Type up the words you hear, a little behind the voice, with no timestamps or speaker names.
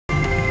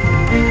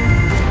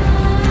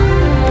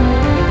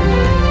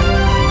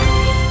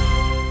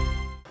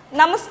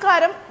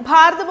നമസ്കാരം,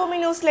 ഭാരതഭൂമി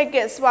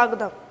ന്യൂസിലേക്ക്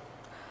സ്വാഗതം.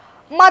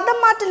 മതം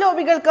മാറ്റ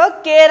ലോബികൾക്ക്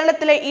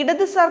കേരളത്തിലെ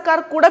ഇടത് സർക്കാർ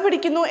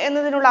കുടപിടിക്കുന്നു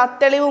എന്നതിനുള്ള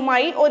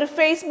തെളിവുമായി ഒരു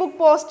ഫേസ്ബുക്ക്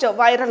പോസ്റ്റ്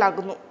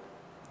വൈറലാകുന്നു.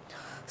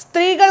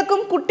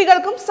 സ്ത്രീകൾക്കും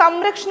കുട്ടികൾക്കും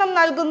സംരക്ഷണം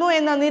നൽകുന്നു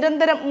എന്ന്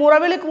നിരന്തരം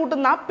മുറവിളി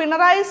കൂട്ടുന്ന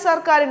പിണറായി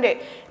സർക്കാരിന്റെ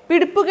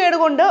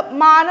പിടിപ്പുകേടുകൊണ്ട്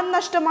മാനം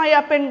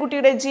നഷ്ടമായ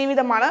പെൺകുട്ടിയുടെ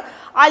ജീവിതമാണ്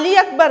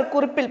aliakbar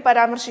കുറിപ്പിൽ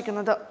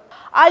പരാമർശിക്കുന്നത്.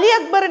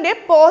 aliakbarന്റെ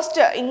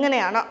പോസ്റ്റ്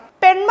ഇങ്ങനെയാണ്: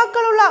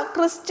 പെൺമക്കളുള്ള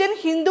ക്രിസ്ത്യൻ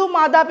ഹിന്ദു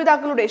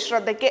മാതാപിതാക്കളുടെ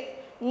ശ്രദ്ധയ്ക്ക്.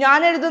 ഞാൻ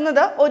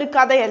എഴുതുന്നത് ഒരു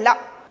കഥയല്ല.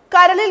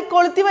 കരളിൽ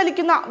കൊളുത്തി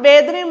വലിക്കുന്ന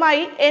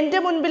വേദനയുമായി എൻ്റെ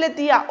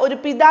മുൻപിലെത്തിയ ഒരു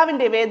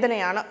പിതാവിൻ്റെ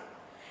വേദനയാണ്.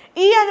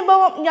 ഈ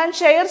അനുഭവം ഞാൻ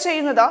ഷെയർ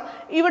ചെയ്യുന്നത്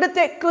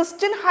ഇവിടുത്തെ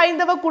ക്രിസ്ത്യൻ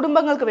ഹൈന്ദവ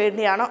കുടുംബങ്ങൾക്ക്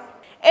വേണ്ടിയാണ്.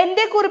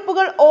 എൻ്റെ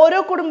കുറിപ്പുകൾ ഓരോ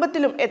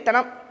കുടുംബത്തിലും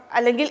എത്തണം,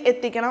 അല്ലെങ്കിൽ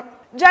എത്തിക്കണം.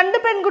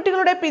 2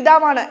 പെൺകുട്ടികളുടെ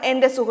പിതാവാണ്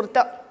എൻ്റെ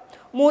സുഹൃത്ത്.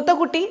 മൂത്ത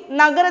കുട്ടി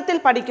നഗരത്തിൽ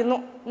പഠിക്കുന്നു.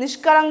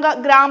 നിഷ്കളങ്ക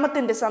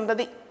ഗ്രാമത്തിൻ്റെ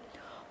സന്തതി.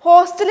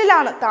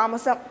 ഹോസ്റ്റലിലാണ്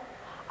താമസം.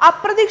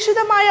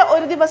 അപ്രതീക്ഷിതമായ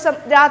ഒരു ദിവസം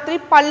രാത്രി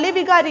പള്ളി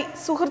വികാരി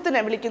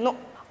സുഹൃത്തിനെ വിളിക്കുന്നു.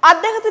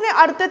 അദ്ദേഹത്തിന്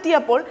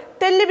അടുത്തെത്തിയപ്പോൾ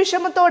തെല്ലി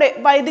വിഷമത്തോടെ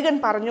വൈദികൻ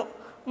പറഞ്ഞു,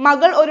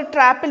 മകൾ ഒരു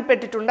ട്രാപ്പിൽ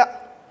പെട്ടിട്ടുണ്ട്.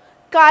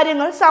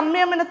 കാര്യങ്ങൾ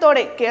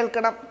സംയമനത്തോടെ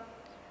കേൾക്കണം.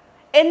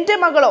 എൻ്റെ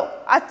മകളോ?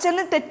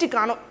 അച്ഛന്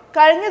തെറ്റിക്കാണും.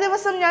 കഴിഞ്ഞ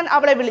ദിവസം ഞാൻ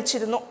അവളെ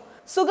വിളിച്ചിരുന്നു.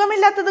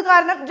 സുഖമില്ലാത്തത്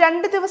കാരണം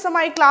 2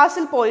 ദിവസമായി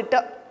ക്ലാസ്സിൽ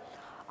പോയിട്ട്.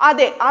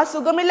 അതെ, ആ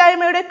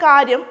സുഖമില്ലായ്മയുടെ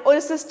കാര്യം ഒരു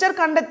സിസ്റ്റർ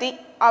കണ്ടെത്തി.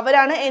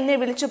 അവരാണ് എന്നെ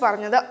വിളിച്ചു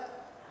പറഞ്ഞത്.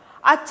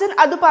 അച്ഛൻ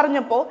അത്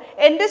പറഞ്ഞപ്പോൾ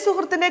എൻ്റെ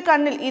സുഹൃത്തിൻ്റെ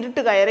കണ്ണിൽ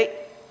ഇരുട്ട് കയറി.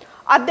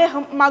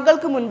 അദ്ദേഹം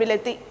മകൾക്ക്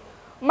മുൻപിലെത്തി.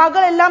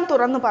 മകളെല്ലാം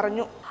തുറന്നു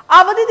പറഞ്ഞു.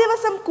 അവധി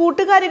ദിവസം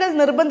കൂട്ടുകാരികൾ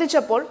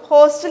നിർബന്ധിച്ചപ്പോൾ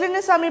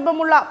ഹോസ്റ്റലിന്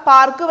സമീപമുള്ള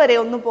പാർക്ക് വരെ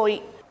ഒന്ന് പോയി.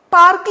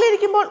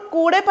 പാർക്കിലിരിക്കുമ്പോൾ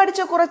കൂടെ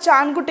പഠിച്ച കുറച്ച്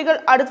ആൺകുട്ടികൾ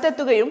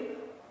അടുത്തെത്തുകയും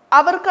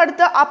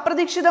അവർക്കടുത്ത്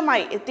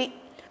അപ്രതീക്ഷിതമായി എത്തി.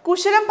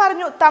 കുശലം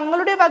പറഞ്ഞു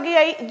തങ്ങളുടെ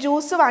വകയായി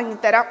ജ്യൂസ്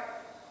വാങ്ങിത്തരാം.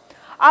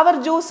 അവർ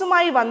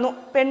ജ്യൂസുമായി വന്നു.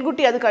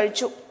 പെൺകുട്ടി അത്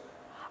കഴിച്ചു.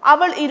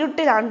 അവൾ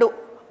ഇരുട്ടിലാണ്ടു.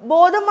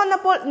 ബോധം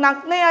വന്നപ്പോൾ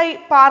നഗ്നയായി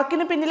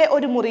പാർക്കിന് പിന്നിലെ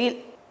ഒരു മുറിയിൽ.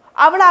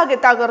 അവളാകെ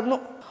തകർന്നു.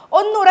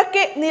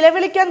 ഒന്നുറക്കെ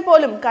നിലവിളിക്കാൻ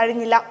പോലും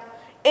കഴിഞ്ഞില്ല.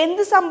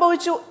 എന്ത്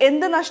സംഭവിച്ചു,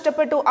 എന്ത്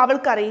നഷ്ടപ്പെട്ടു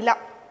അവൾക്കറിയില്ല.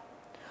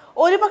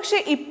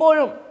 ഒരുപക്ഷെ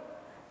ഇപ്പോഴും.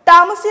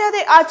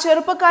 താമസിയാതെ ആ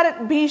ചെറുപ്പക്കാരൻ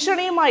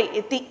ഭീഷണിയുമായി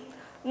എത്തി.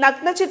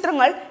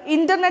 നഗ്നചിത്രങ്ങൾ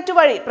ഇന്റർനെറ്റ്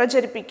വഴി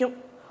പ്രചരിപ്പിക്കും.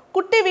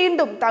 കുട്ടി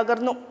വീണ്ടും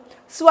തകർന്നു.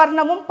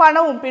 സ്വർണവും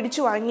പണവും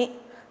പിടിച്ചു വാങ്ങി.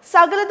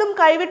 സകലതും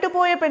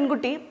കൈവിട്ടുപോയ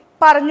പെൺകുട്ടി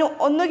പറഞ്ഞു,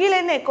 ഒന്നുകിൽ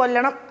എന്നെ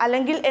കൊല്ലണം,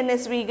 അല്ലെങ്കിൽ എന്നെ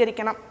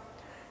സ്വീകരിക്കണം.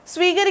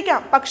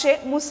 സ്വീകരിക്കാം, പക്ഷേ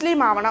മുസ്ലിം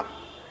ആവണം.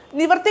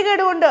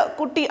 നിവർത്തികേടുകൊണ്ട്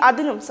കുട്ടി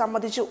അതിനും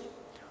സമ്മതിച്ചു.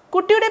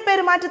 കുട്ടിയുടെ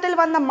പെരുമാറ്റത്തിൽ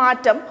വന്ന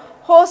മാറ്റം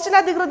ഹോസ്റ്റൽ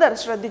അധികൃതർ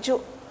ശ്രദ്ധിച്ചു.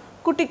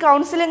 കുട്ടി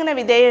കൗൺസിലിങ്ങിന്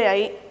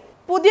വിധേയയായി.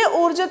 പുതിയ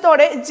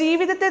ഊർജത്തോടെ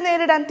ജീവിതത്തെ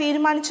നേരിടാൻ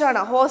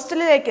തീരുമാനിച്ചാണ്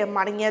ഹോസ്റ്റലിലേക്ക്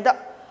മടങ്ങിയത്.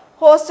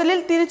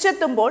 ഹോസ്റ്റലിൽ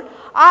തിരിച്ചെത്തുമ്പോൾ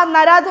ആ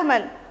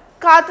നരാധമൻ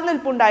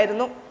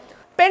കാത്തുനിൽപ്പുണ്ടായിരുന്നു.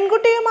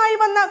 പെൺകുട്ടിയുമായി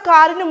വന്ന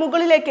കാറിന്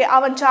മുകളിലേക്ക്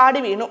അവൻ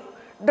ചാടി വീണു.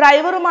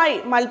 ഡ്രൈവറുമായി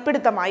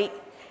മൽപ്പിടുത്തമായി.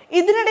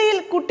 ഇതിനിടയിൽ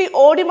കുട്ടി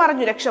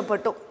ഓടിമറഞ്ഞു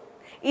രക്ഷപ്പെട്ടു.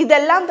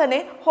 ഇതെല്ലാം തന്നെ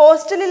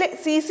ഹോസ്റ്റലിലെ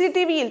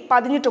CCTVയിൽ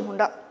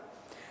പതിഞ്ഞിട്ടുമുണ്ട്.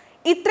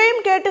 ഇത്രയും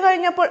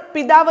കേട്ടുകഴിഞ്ഞപ്പോൾ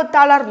പിതാവ്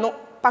തളർന്നു.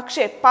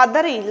 പക്ഷേ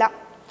പതറിയില്ല.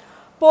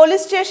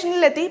 പോലീസ്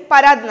സ്റ്റേഷനിലെത്തി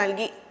പരാതി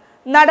നൽകി.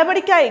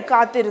 നടപടിക്കായി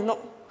കാത്തിരുന്നു.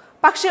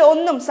 പക്ഷെ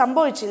ഒന്നും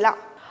സംഭവിച്ചില്ല.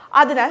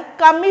 അതിനാൽ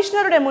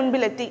കമ്മീഷണറുടെ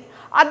മുൻപിലെത്തി.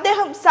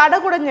 അദ്ദേഹം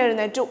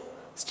സടകുടഞ്ഞെഴുന്നേറ്റു.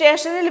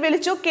 സ്റ്റേഷനിൽ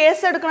വിളിച്ചു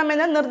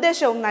കേസെടുക്കണമെന്ന്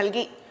നിർദ്ദേശവും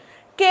നൽകി.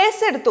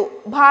 കേസെടുത്തു.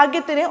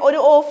 ഭാഗ്യത്തിന്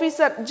ഒരു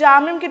ഓഫീസർ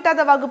ജാമ്യം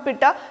കിട്ടാത്ത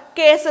വകുപ്പിട്ട്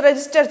കേസ്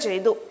രജിസ്റ്റർ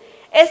ചെയ്തു.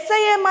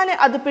 SIമാനെ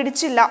അത്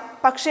പിടിച്ചില്ല.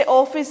 പക്ഷെ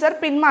ഓഫീസർ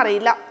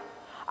പിന്മാറിയില്ല.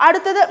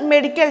 അടുത്തത്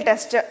മെഡിക്കൽ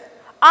ടെസ്റ്റ്.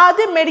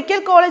 ആദ്യം മെഡിക്കൽ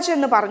കോളേജ്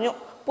എന്ന് പറഞ്ഞു.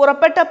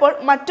 പുറപ്പെട്ടപ്പോൾ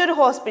മറ്റൊരു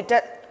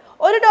ഹോസ്പിറ്റൽ.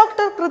 ഒരു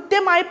ഡോക്ടർ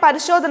കൃത്യമായി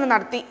പരിശോധന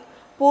നടത്തി.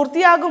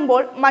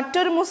 പൂർത്തിയാകുമ്പോൾ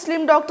മറ്റൊരു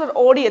മുസ്ലിം ഡോക്ടർ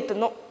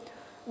ഓടിയെത്തുന്നു.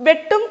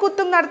 വെട്ടും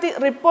കുത്തും നടത്തി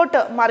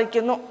റിപ്പോർട്ട്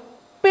മറിക്കുന്നു.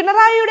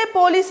 പിണറായിയുടെ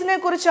പോലീസിനെ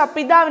കുറിച്ച്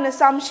പിതാവിന്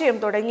സംശയം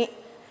തുടങ്ങി.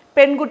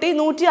 പെൺകുട്ടി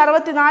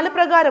 164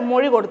 പ്രകാരം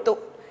മൊഴി കൊടുത്തു.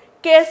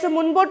 കേസ്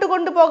മുൻപോട്ട്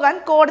കൊണ്ടുപോകാൻ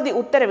കോടതി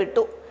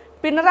ഉത്തരവിട്ടു.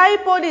 പിണറായി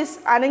പോലീസ്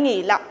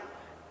അനങ്ങിയില്ല.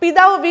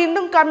 പിതാവ്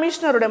വീണ്ടും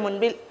കമ്മീഷണറുടെ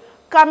മുൻപിൽ.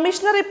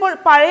 കമ്മീഷണർ ഇപ്പോൾ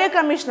പഴയ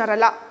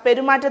കമ്മീഷണറല്ല.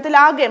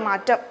 പെരുമാറ്റത്തിലാകെ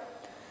മാറ്റം.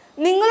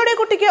 നിങ്ങളുടെ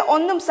കുട്ടിക്ക്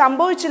ഒന്നും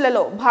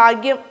സംഭവിച്ചില്ലല്ലോ,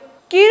 ഭാഗ്യം.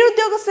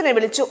 കീഴുദ്യോഗസ്ഥനെ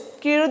വിളിച്ചു.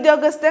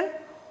 കീഴുദ്യോഗസ്ഥൻ,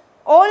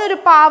 ഓനൊരു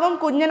പാവം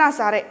കുഞ്ഞനാ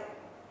സാറേ,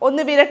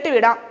 ഒന്ന്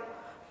വിരട്ടിവിടാം.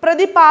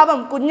 പ്രതി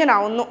പാവം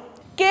കുഞ്ഞനാവുന്നു.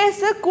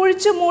 കേസ്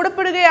കുഴിച്ചു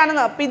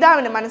മൂടപ്പെടുകയാണെന്ന്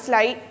പിതാവിന്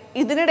മനസ്സിലായി.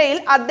 ഇതിനിടയിൽ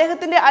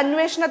അദ്ദേഹത്തിന്റെ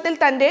അന്വേഷണത്തിൽ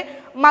തന്റെ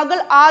മകൾ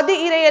ആദ്യ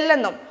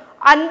ഇരയല്ലെന്നും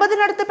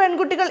 50-നടുത്ത്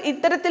പെൺകുട്ടികൾ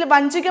ഇത്തരത്തിൽ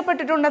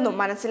വഞ്ചിക്കപ്പെട്ടിട്ടുണ്ടെന്നും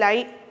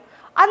മനസ്സിലായി.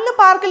 അന്ന്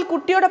പാർക്കിൽ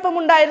കുട്ടിയോടൊപ്പം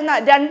ഉണ്ടായിരുന്ന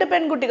 2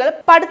 പെൺകുട്ടികൾ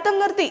പഠിത്തം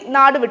നിർത്തി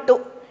നാടുവിട്ടു.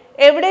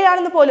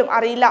 എവിടെയാണെന്ന് പോലും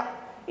അറിയില്ല.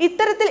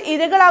 ഇത്തരത്തിൽ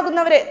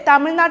ഇരകളാകുന്നവരെ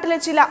തമിഴ്നാട്ടിലെ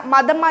ചില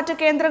മതം മാറ്റ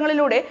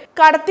കേന്ദ്രങ്ങളിലൂടെ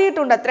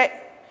കടത്തിയിട്ടുണ്ടത്രേ.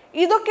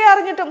 ഇതൊക്കെ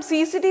അറിഞ്ഞിട്ടും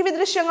CCTV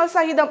ദൃശ്യങ്ങൾ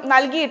സഹിതം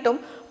നൽകിയിട്ടും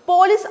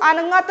പോലീസ്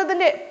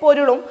അനങ്ങാത്തതിന്റെ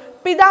പൊരുളും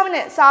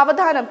പിതാവിന്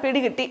സാവധാനം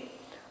പിടികിട്ടി.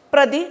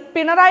 പ്രതി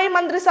പിണറായി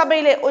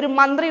മന്ത്രിസഭയിലെ ഒരു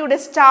മന്ത്രിയുടെ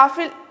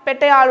സ്റ്റാഫിൽ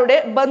പെട്ടയാളുടെ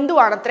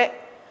ബന്ധുവാണത്രേ.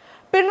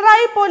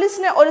 പിണറായി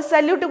പോലീസിന് ഒരു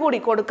സല്യൂട്ട് കൂടി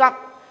കൊടുക്കാം,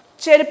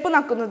 ചെരുപ്പ്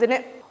നക്കുന്നതിന്.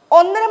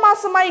 1.5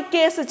 മാസമായി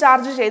കേസ്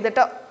ചാർജ്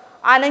ചെയ്തിട്ട്.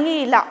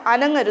 അനങ്ങിയില്ല,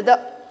 അനങ്ങരുത്.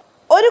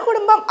 ഒരു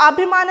കുടുംബം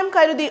അഭിമാനം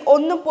കരുതി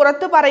ഒന്നും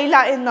പുറത്തു പറയില്ല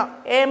എന്ന്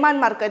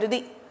ഏമാന്മാർ കരുതി.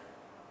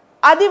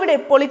 അതിവിടെ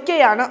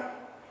പൊളിക്കയാണ്.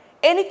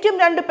 എനിക്കും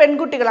 2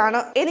 പെൺകുട്ടികളാണ്.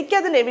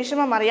 എനിക്കതിൻ്റെ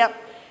വിഷമം അറിയാം.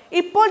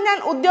 ഇപ്പോൾ ഞാൻ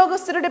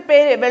ഉദ്യോഗസ്ഥരുടെ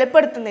പേര്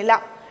വെളിപ്പെടുത്തുന്നില്ല.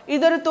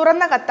 ഇതൊരു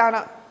തുറന്ന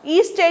കത്താണ്. ഈ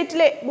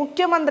സ്റ്റേറ്റിലെ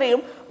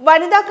മുഖ്യമന്ത്രിയും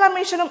വനിതാ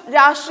കമ്മീഷനും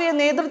രാഷ്ട്രീയ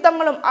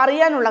നേതൃത്വങ്ങളും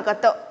അറിയാനുള്ള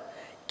കത്ത്.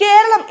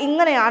 കേരളം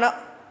ഇങ്ങനെയാണ്.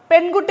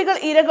 പെൺകുട്ടികൾ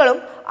ഇരകളും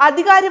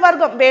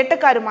അധികാരിവർഗം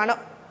വേട്ടക്കാരുമാണ്.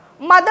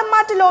 മതം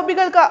മാറ്റ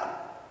ലോബികൾക്ക്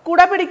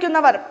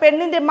കുടപിടിക്കുന്നവർ,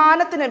 പെണ്ണിന്റെ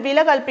മാനത്തിന് വില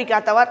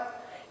കൽപ്പിക്കാത്തവർ.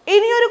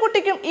 ഇനിയൊരു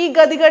കുട്ടിക്കും ഈ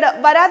ഗതികേട്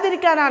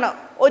വരാതിരിക്കാനാണ്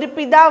ഒരു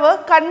പിതാവ്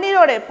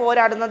കണ്ണീരോടെ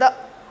പോരാടുന്നത്.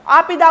 ആ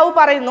പിതാവ്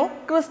പറയുന്നു,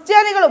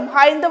 ക്രിസ്ത്യാനികളും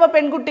ഹൈന്ദവ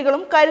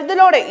പെൺകുട്ടികളും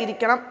കരുതലോടെ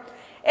ഇരിക്കണം.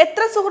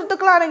 എത്ര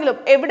സുഹൃത്തുക്കളാണെങ്കിലും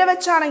എവിടെ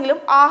വെച്ചാണെങ്കിലും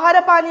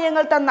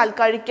ആഹാരപാനീയങ്ങൾ തന്നാൽ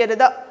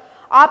കഴിക്കരുത്.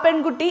 ആ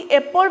പെൺകുട്ടി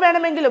എപ്പോൾ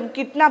വേണമെങ്കിലും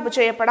കിഡ്നാപ്പ്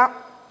ചെയ്യപ്പെടാം.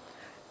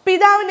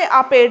 പിതാവിന്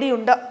ആ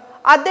പേടിയുണ്ട്.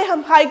 അദ്ദേഹം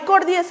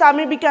ഹൈക്കോടതിയെ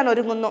സമീപിക്കാൻ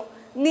ഒരുങ്ങുന്നു.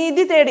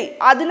 നീതി തേടി.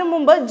 അതിനു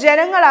മുമ്പ്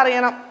ജനങ്ങൾ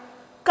അറിയണം,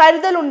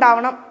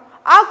 കരുതലുണ്ടാവണം.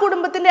 ആ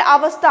കുടുംബത്തിന്റെ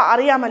അവസ്ഥ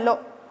അറിയാമല്ലോ.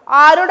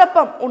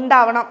 ആരോടൊപ്പം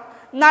ഉണ്ടാവണം.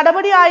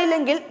 നടപടി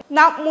ആയില്ലെങ്കിൽ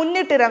നാം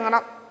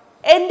മുന്നിട്ടിറങ്ങണം.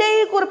 എൻ്റെ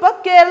ഈ കുറിപ്പ്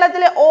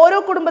കേരളത്തിലെ ഓരോ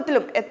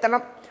കുടുംബത്തിലും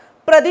എത്തണം.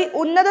 പ്രതി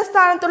ഉന്നത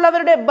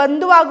സ്ഥാനത്തുള്ളവരുടെ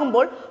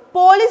ബന്ധുവാകുമ്പോൾ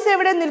പോലീസ്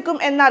എവിടെ നിൽക്കും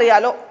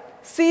എന്നറിയാലോ.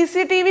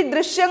 CCTV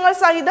ദൃശ്യങ്ങൾ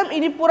സഹിതം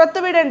ഇനി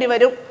പുറത്തുവിടേണ്ടി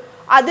വരും.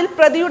 അതിൽ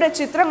പ്രതിയുടെ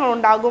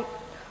ചിത്രങ്ങളുണ്ടാകും,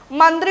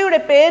 മന്ത്രിയുടെ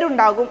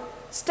പേരുണ്ടാകും,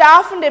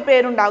 സ്റ്റാഫിന്റെ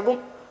പേരുണ്ടാകും,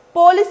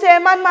 പോലീസ്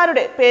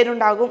ഏമാന്മാരുടെ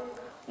പേരുണ്ടാകും.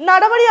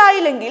 നടപടി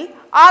ആയില്ലെങ്കിൽ,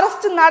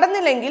 അറസ്റ്റ്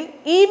നടന്നില്ലെങ്കിൽ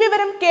ഈ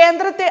വിവരം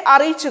കേന്ദ്രത്തെ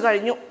അറിയിച്ചു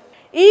കഴിഞ്ഞു.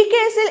 ഈ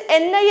കേസിൽ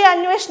NIA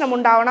അന്വേഷണം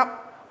ഉണ്ടാവണം.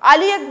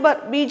 aliakbar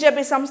BJP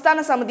സംസ്ഥാന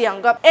സമിതി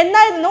അംഗം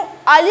എന്നായിരുന്നു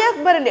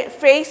aliakbarന്റെ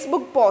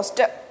ഫേസ്ബുക്ക്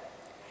പോസ്റ്റ്.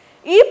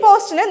 ഈ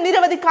പോസ്റ്റിന്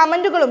നിരവധി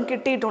കമന്റുകളും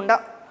കിട്ടിയിട്ടുണ്ട്.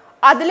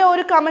 അതിലെ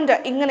ഒരു കമന്റ്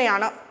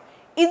ഇങ്ങനെയാണ്: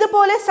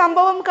 ഇതുപോലെ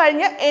സംഭവം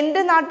കഴിഞ്ഞ്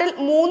എൻ്റെ നാട്ടിൽ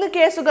 3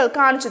 കേസുകൾ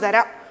കാണിച്ചു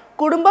തരാം.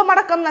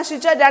 കുടുംബമടക്കം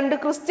നശിച്ച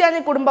 2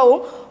 ക്രിസ്ത്യാനി കുടുംബവും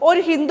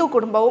 1 ഹിന്ദു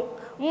കുടുംബവും.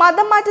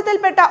 മതം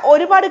മാറ്റത്തിൽപ്പെട്ട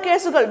ഒരുപാട്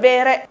കേസുകൾ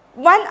വേറെ.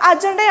 വൻ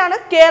അജണ്ടയാണ്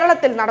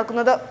കേരളത്തിൽ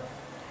നടക്കുന്നത്.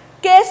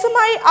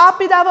 കേസുമായി ആ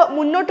പിതാവ്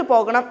മുന്നോട്ട്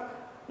പോകണം.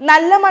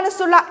 നല്ല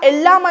മനസ്സുള്ള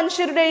എല്ലാ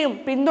മനുഷ്യരുടെയും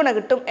പിന്തുണ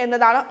കിട്ടും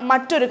എന്നതാണ്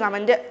മറ്റൊരു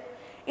കമന്റ്.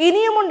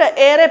 ഇനിയുമുണ്ട്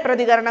ഏറെ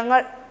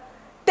പ്രതികരണങ്ങൾ.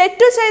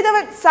 തെറ്റു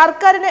ചെയ്തവൻ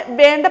സർക്കാരിന്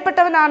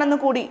വേണ്ടപ്പെട്ടവനാണെന്ന്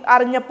കൂടി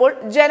അറിഞ്ഞപ്പോൾ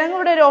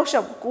ജനങ്ങളുടെ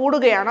രോഷം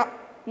കൂടുകയാണ്.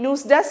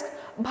 News desk,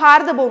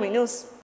 Bharathabhoomi news.